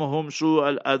يَسُومُهُمْ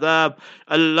سُوءَ الْعَذَابِ.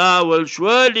 Allah will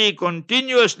surely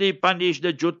continuously punish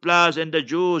the Jutlas and the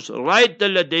Jews right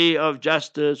till the day of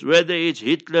justice. Whether it's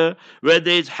Hitler, whether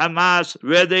it's Hamas,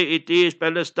 whether it is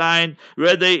Palestine,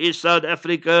 whether it's South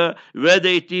Africa, whether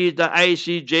it is the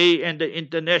ICJ and the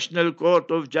International Court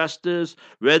of Justice,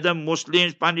 whether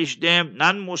Muslims punish them,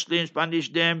 non-Muslims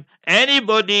punish them,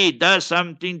 anybody does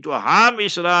something to harm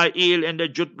Israel and the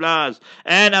Jutlas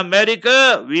and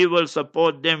America, we will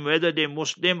support them whether they're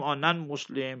Muslim or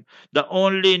non-Muslim. The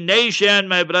only nation,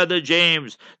 my brother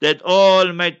James, that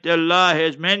Almighty Allah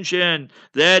has mentioned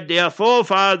that their forefathers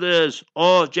forefathers.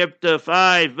 Oh, chapter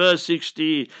 5, verse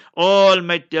 60.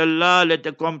 Almighty Allah, let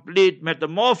a complete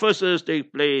metamorphosis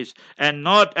take place, and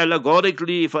not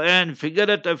allegorically and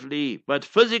figuratively, but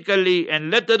physically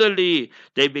and literally.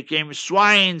 They became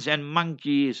swines and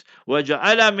monkeys. وَجَعَلَ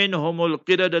مِنْهُمُ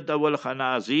الْقِرَدَةَ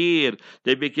وَالْخَنَازِيرَ.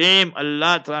 They became,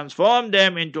 Allah transformed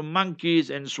them into monkeys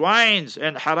and swines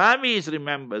and haramis.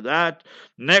 Remember that.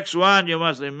 Next one, you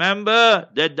must remember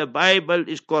that the Bible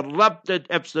is corrupted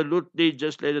absolutely,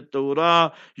 just like the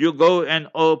Torah. You go and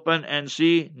open and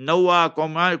see Noah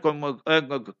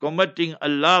committing,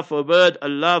 Allah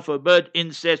forbid,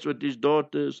 incest with his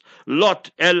daughters. Lot,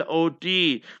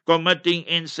 L-O-T, committing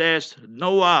incest.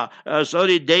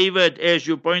 David, as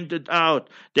you pointed out,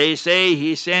 they say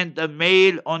he sent a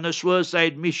male on a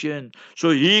suicide mission so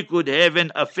he could have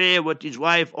an affair with his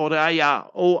wife Oriah,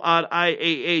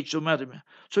 O-R-I-A-H.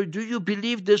 So do you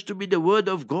believe this to be the word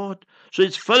of God? So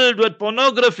it's filled with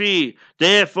pornography.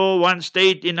 Therefore, one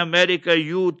state in America,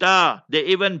 Utah, they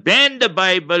even banned the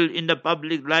Bible in the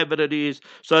public libraries.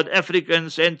 South African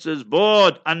Census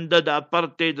Board, under the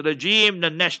apartheid regime, the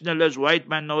nationalist white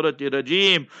minority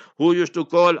regime, who used to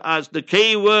call us the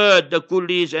K-word, the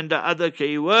coolies and the other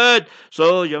K-word.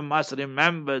 So you must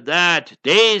remember that.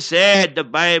 They said the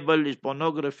Bible is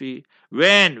pornography.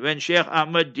 When Sheikh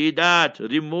Ahmed did that,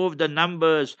 removed the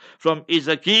numbers from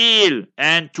Ezekiel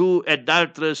and two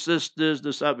adulterous sisters, the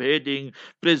subheading,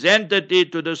 presented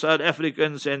it to the South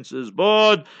African Census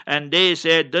Board, and they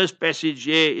said this passage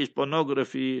here is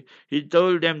pornography. He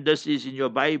told them this is in your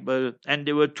Bible, and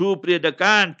there were two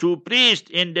priests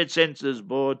in that Census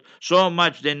Board. So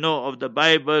much they know of the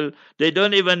Bible, they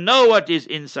don't even know what is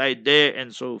inside there,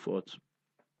 and so forth.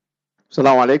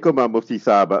 Assalamu alaikum, Mufti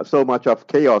Saab. So much of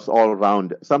chaos all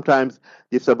around. Sometimes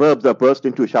the suburbs are burst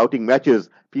into shouting matches.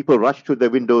 People rush to the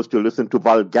windows to listen to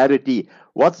vulgarity.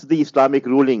 What's the Islamic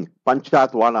ruling?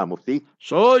 Panchat wala, Mufti.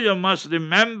 So you must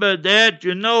remember that,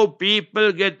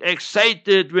 people get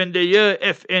excited when they hear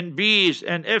FNBs,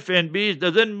 and FNBs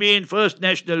doesn't mean First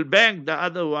National Bank, the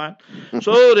other one.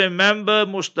 So remember,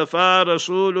 Mustafa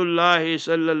Rasulullah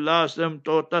sallallahu alaihi wasallam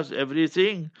taught us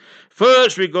everything.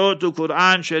 First we go to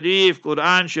Quran Sharif,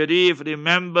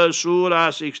 remember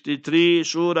Surah 63,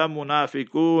 Surah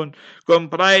Munafiqun,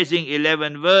 comprising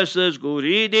 11 verses. Go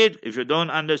read it. If you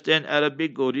don't understand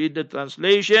Arabic, go read the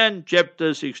translation.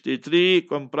 Chapter 63,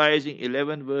 comprising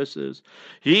 11 verses.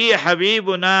 He,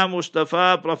 Habibuna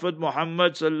Mustafa, Prophet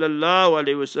Muhammad sallallahu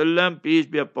alaihi wasallam, peace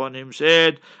be upon him,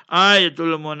 said,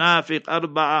 Ayatul Munafiq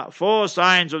Arba'a, 4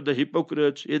 signs of the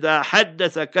hypocrites. Idha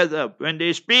haddatha kadhab, when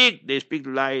they speak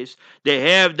lies. They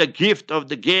have the gift of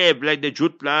the gab, like the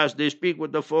jutlas, they speak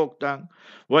with the fork tongue.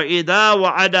 وَإِذَا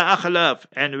وَعَدَ أَخْلَفَ,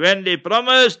 and when they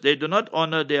promise, they do not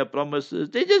honor their promises.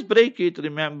 They just break it,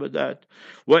 remember that.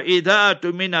 وَإِذَا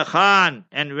تُمِنَ خَانَ,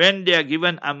 and when they are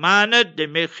given amanat, they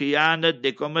make khiyanat,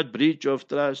 they commit breach of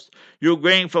trust. You're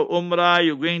going for Umrah,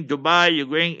 you're going Dubai, you're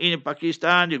going in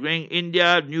Pakistan, you're going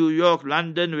India, New York,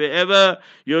 London, wherever.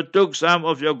 You took some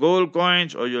of your gold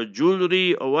coins or your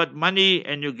jewelry or what money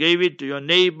and you gave it to your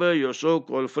neighbor, your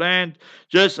so-called friend.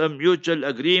 Just a mutual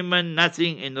agreement,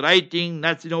 nothing in writing,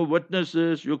 nothing, no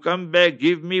witnesses. You come back,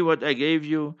 give me what I gave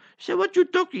you. Say, what you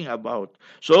talking about?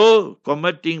 So,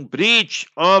 committing breach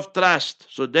of trust.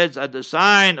 So that's the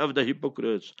sign of the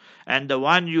hypocrites. And the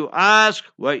one you ask,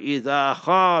 وَإِذَا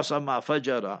خَاصَمَ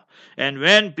فَجَرَ, and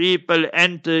when people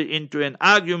enter into an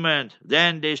argument,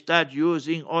 then they start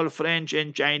using all French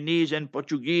and Chinese and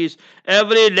Portuguese.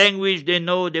 Every language they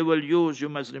know they will use. You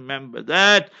must remember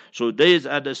that. So these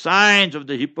are the signs of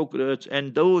the hypocrites,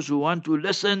 and those who want to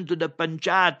listen to the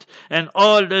panchat and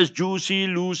all those juicy,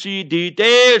 loosey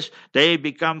details, they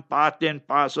become part and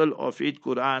parcel of it.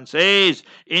 Quran says,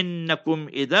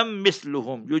 إِنَّكُمْ إِذَمْ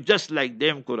مِثْلُهُمْ, you just like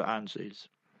them, Quran says.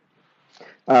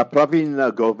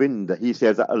 Praveen Govind, he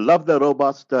says, I love the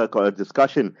robust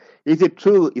discussion. Is it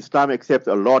true Islam accepts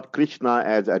Lord Krishna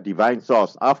as a divine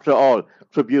source? After all,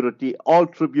 all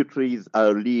tributaries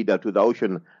lead to the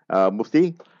ocean.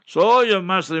 Mufti? So you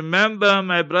must remember,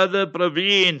 my brother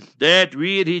Praveen, that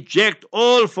we reject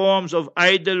all forms of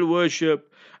idol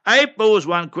worship. I pose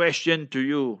one question to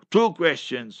you, 2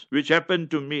 questions, which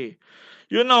happened to me.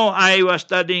 I was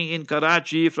studying in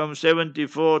Karachi from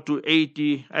 74 to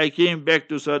 80. I came back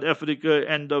to South Africa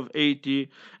end of 80.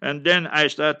 And then I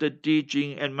started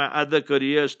teaching and my other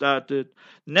career started.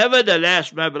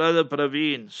 Nevertheless, my brother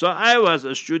Praveen, so I was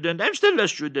a student. I'm still a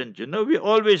student. We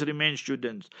always remain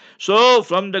students. So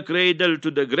from the cradle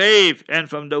to the grave and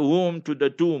from the womb to the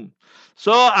tomb.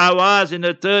 So I was in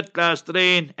a third class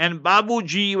train and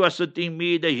Babuji was sitting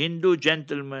me, the Hindu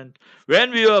gentleman. When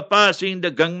we were passing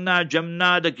the Ganga,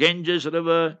 Jamna, the Ganges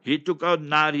river, he took out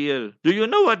nariyal. Do you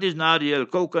know what is nariyal?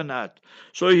 Coconut.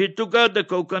 So he took out the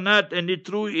coconut and he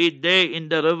threw it there in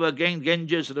the river,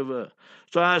 Ganges river.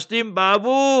 So I asked him,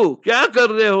 Babu, kya kar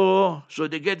rahe ho? So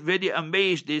they get very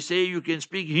amazed. They say, you can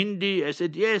speak Hindi. I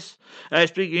said, yes, I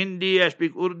speak Hindi, I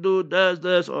speak Urdu,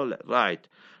 das, all that. Right.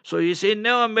 So he said,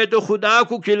 no, मैं तो खुदा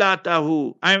को खिलाता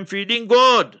हूँ. I'm feeding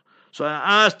God. So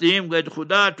I asked him that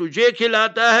खुदा तुझे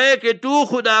खिलाता है कि तू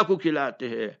खुदा को खिलाते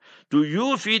है? Do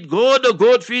you feed God or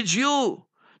God feeds you?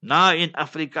 Now in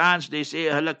Afrikaans they say,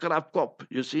 hulle krap kop.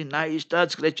 You see, now he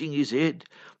starts scratching his head.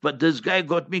 But this guy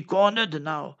got me cornered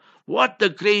now. What a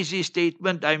crazy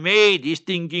statement I made. He's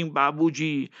thinking,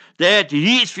 Babuji, that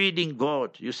he's feeding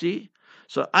God. You see?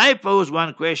 So I pose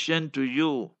one question to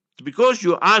you. Because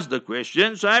you asked the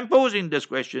question, so I'm posing this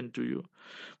question to you.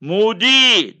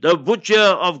 Modi, the butcher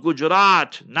of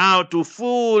Gujarat, now to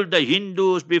fool the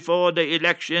Hindus before the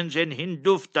elections in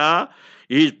Hindufta,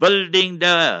 is building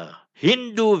the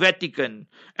Hindu Vatican,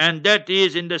 and that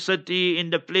is in the city, in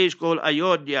the place called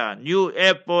Ayodhya. New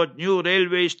airport, new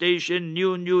railway station,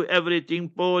 new everything,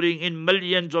 pouring in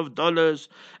millions of dollars,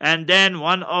 and then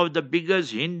one of the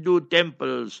biggest Hindu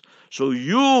temples. So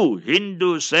you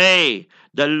Hindus say,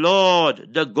 the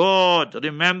Lord, the God,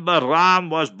 remember Ram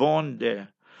was born there.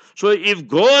 So if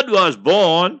God was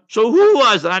born, so who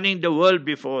was running the world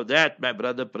before that, my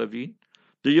brother Praveen?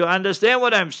 Do you understand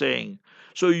what I'm saying?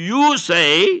 So you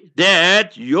say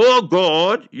that your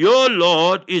God, your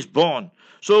Lord is born.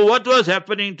 So what was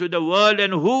happening to the world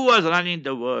and who was running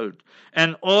the world?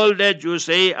 And all that you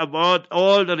say about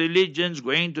all the religions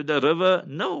going to the river,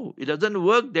 no, it doesn't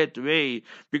work that way,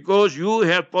 because you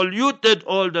have polluted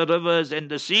all the rivers and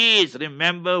the seas.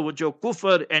 Remember, with your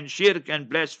kufr and shirk and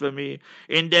blasphemy.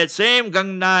 In that same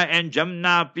Ganga and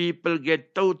Jamna, people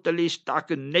get totally stuck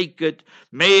naked,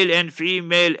 male and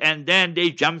female, and then they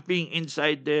jumping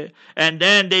inside there, and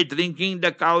then they drinking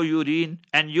the cow urine,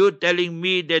 and you telling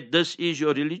me that this is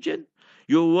your religion?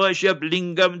 You worship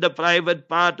lingam, the private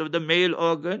part of the male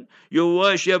organ. You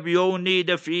worship yoni,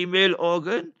 the female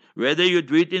organ. Whether you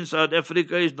do it in South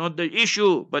Africa is not the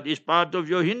issue, but it's part of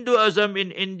your Hinduism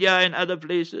in India and other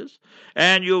places.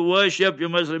 And you worship, you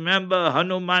must remember,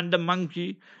 Hanuman the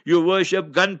monkey. You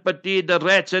worship Ganpati, the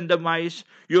rats and the mice.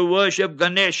 You worship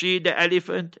Ganeshi, the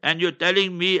elephant. And you're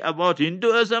telling me about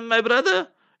Hinduism, my brother?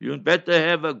 You better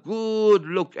have a good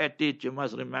look at it, you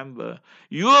must remember.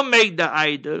 You make the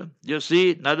idol. You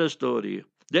see, another story.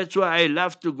 That's why I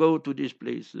love to go to these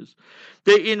places.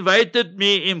 They invited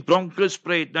me in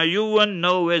Bronkhorstspruit. Now you won't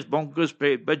know where's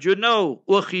Bronkhorstspruit, but you know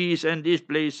Ogies and these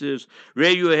places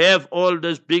where you have all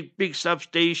those big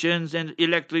substations and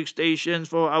electric stations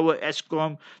for our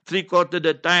Eskom. 3/4 of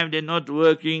the time they're not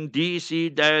working.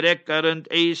 DC, direct current,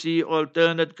 AC,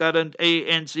 alternate current,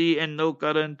 ANC, and no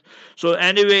current. So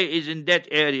anyway, it's in that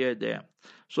area there.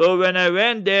 So when I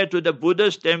went there to the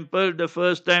Buddhist temple, the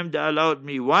first time they allowed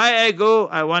me. Why I go?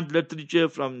 I want literature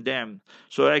from them.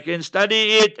 So I can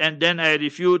study it and then I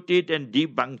refute it and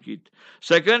debunk it.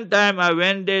 Second time I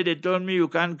went there, they told me you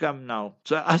can't come now.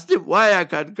 So I asked them why I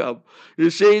can't come. You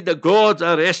say the gods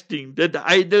are resting, that the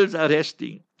idols are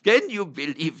resting. Can you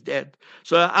believe that?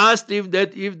 So I asked him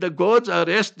that if the gods are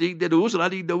resting, then who's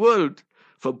running the world?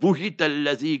 فَبُهِتَ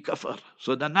الَّذِي كَفَرَ.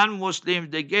 So the non-Muslims,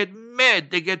 they get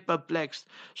mad, they get perplexed.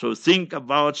 So think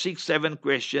about 6-7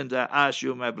 questions I ask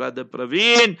you, my brother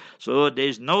Praveen. So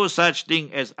there's no such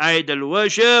thing as idol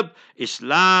worship.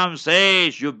 Islam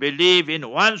says you believe in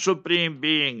one supreme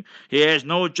being. He has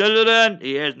no children,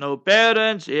 he has no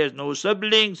parents, he has no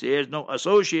siblings, he has no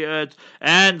associates.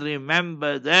 And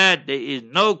remember that there is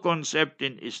no concept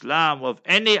in Islam of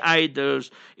any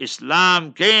idols.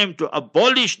 Islam came to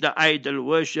abolish the idol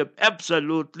worship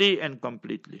absolutely and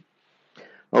completely.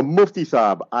 Mufti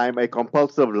Saab, I'm a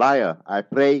compulsive liar. I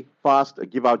pray, fast,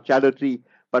 give out charity,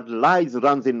 but lies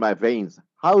runs in my veins.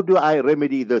 How do I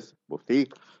remedy this, Mufti?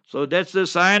 So that's the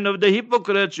sign of the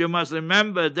hypocrites. You must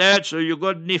remember that. So you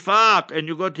got nifaq and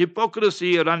you got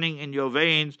hypocrisy running in your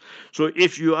veins. So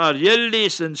if you are really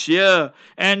sincere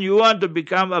and you want to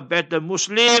become a better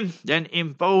Muslim, then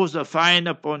impose a fine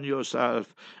upon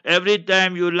yourself. Every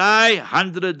time you lie,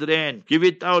 100 rand. Give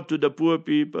it out to the poor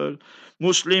people.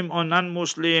 Muslim or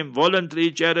non-Muslim, voluntary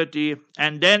charity,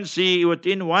 and then see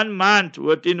within 1 month,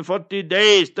 within 40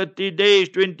 days, 30 days,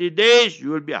 20 days, you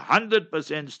will be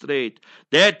 100% straight.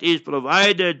 That is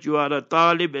provided you are a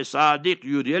talib, a sadiq,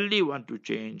 you really want to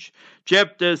change.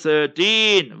 Chapter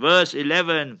 13, verse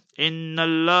 11, إِنَّ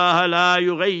اللَّهَ لَا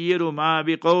يُغَيِّرُ مَا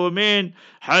بِقَوْمٍ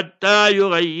حَتَّى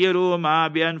يُغَيِّرُوا مَا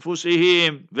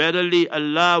بِأَنفُسِهِمْ. Verily,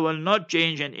 Allah will not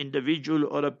change an individual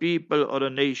or a people or a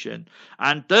nation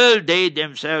until they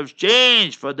themselves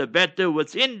change for the better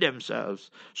within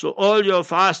themselves. So all your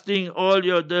fasting, all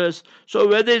your this, so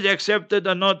whether it's accepted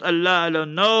or not, Allah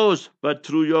alone knows, but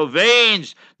through your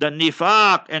veins, the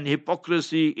nifaq and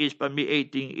hypocrisy is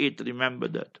permeating it. Remember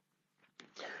that.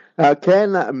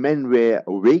 Can men wear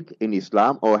a wig in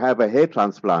Islam or have a hair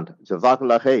transplant?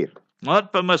 Jazakallah khair.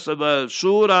 Not permissible.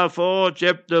 Surah 4,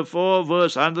 chapter 4,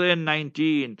 verse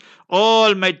 119.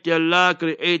 Almighty Allah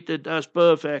created us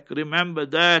perfect. Remember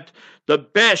that. The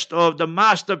best of the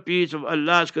masterpiece of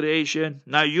Allah's creation.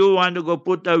 Now you want to go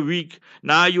put a wig.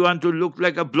 Now you want to look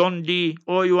like a blondie,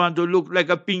 or you want to look like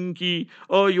a pinky,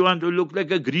 or you want to look like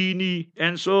a greenie,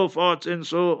 and so forth and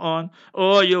so on.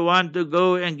 Or you want to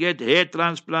go and get hair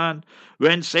transplant.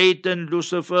 When Satan,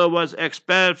 Lucifer, was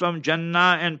expelled from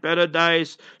Jannah and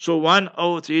paradise, so one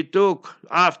oath he took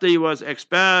after he was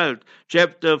expelled.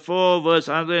 Chapter 4, verse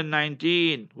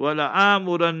 119.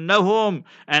 وَلَآمُرَنَّهُمْ,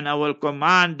 and I will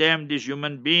command them, these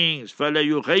human beings,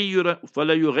 فَلَيُغَيِّرَنَّ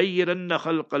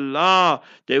خَلْقَ اللَّهِ,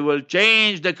 they will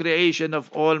change the creation of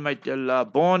Almighty Allah.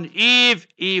 Born Eve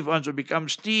wants to become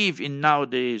Steve in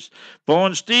nowadays.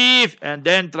 Born Steve and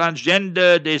then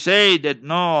transgender, they say that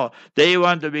no, they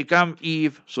want to become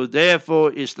Eve. So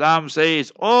therefore Islam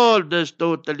says all this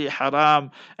totally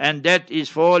haram, and that is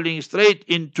falling straight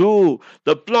into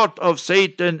the plot of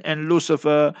Satan and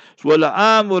Lucifer.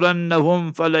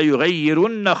 وَلَآمُرَنَّهُمْ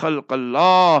فَلَيُغَيِّرُنَّ خَلْقَ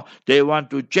اللَّهِ, they want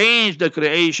to change the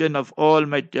creation of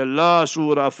Almighty Allah.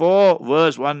 Surah 4,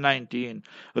 verse 119.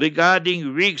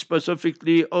 Regarding wigs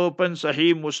specifically, open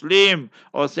Sahih Muslim,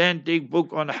 authentic book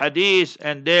on Hadith,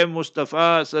 and there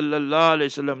Mustafa sallallahu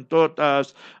alaihi wasallam taught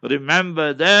us,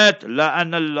 remember that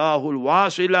لَأَنَ اللَّهُ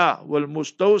الْوَاصِلَ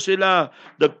وَالْمُسْتَوْصِلَ,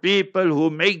 the people who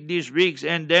make these wigs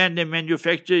and then they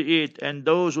manufacture it, and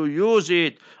those who use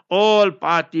it, all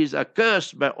parties are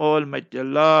cursed by Almighty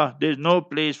Allah. There is no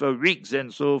place for wigs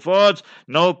and so forth,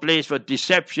 no place for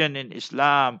deception in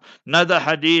Islam. Another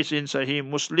hadith in Sahih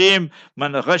Muslim,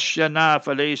 Man ghashana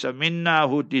falaysa minna,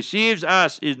 who deceives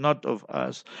us is not of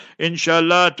us.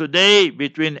 Inshallah, today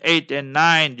between 8 and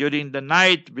 9, during the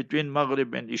night between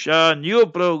Maghrib and Isha, new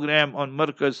program on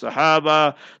Markaz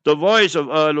Sahaba, the voice of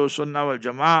Ahlul Sunnah wal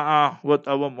Jama'ah, with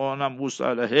our Mawlana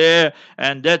Musa here,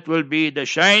 and that will be the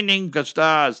shining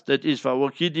stars. That is for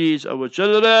our kiddies, our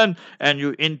children, and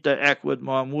you interact with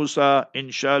Musa,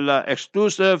 inshallah,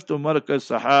 exclusive to Markaz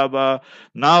Sahaba.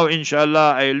 Now,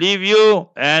 inshallah, I leave you,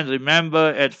 and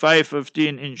remember at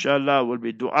 5:15, inshallah, will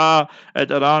be dua. At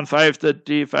around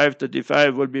 5:30,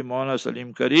 5:35 will be Mawlana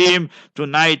Salim Kareem.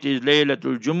 Tonight is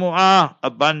Laylatul Jumu'ah,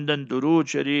 abundant durood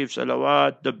sharif,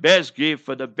 salawat, the best gift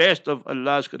for the best of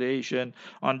Allah's creation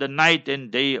on the night and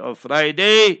day of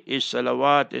Friday is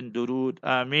salawat and durood.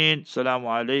 Ameen. Salamu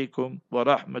alaikum wa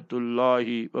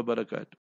rahmatullahi wa barakatuh.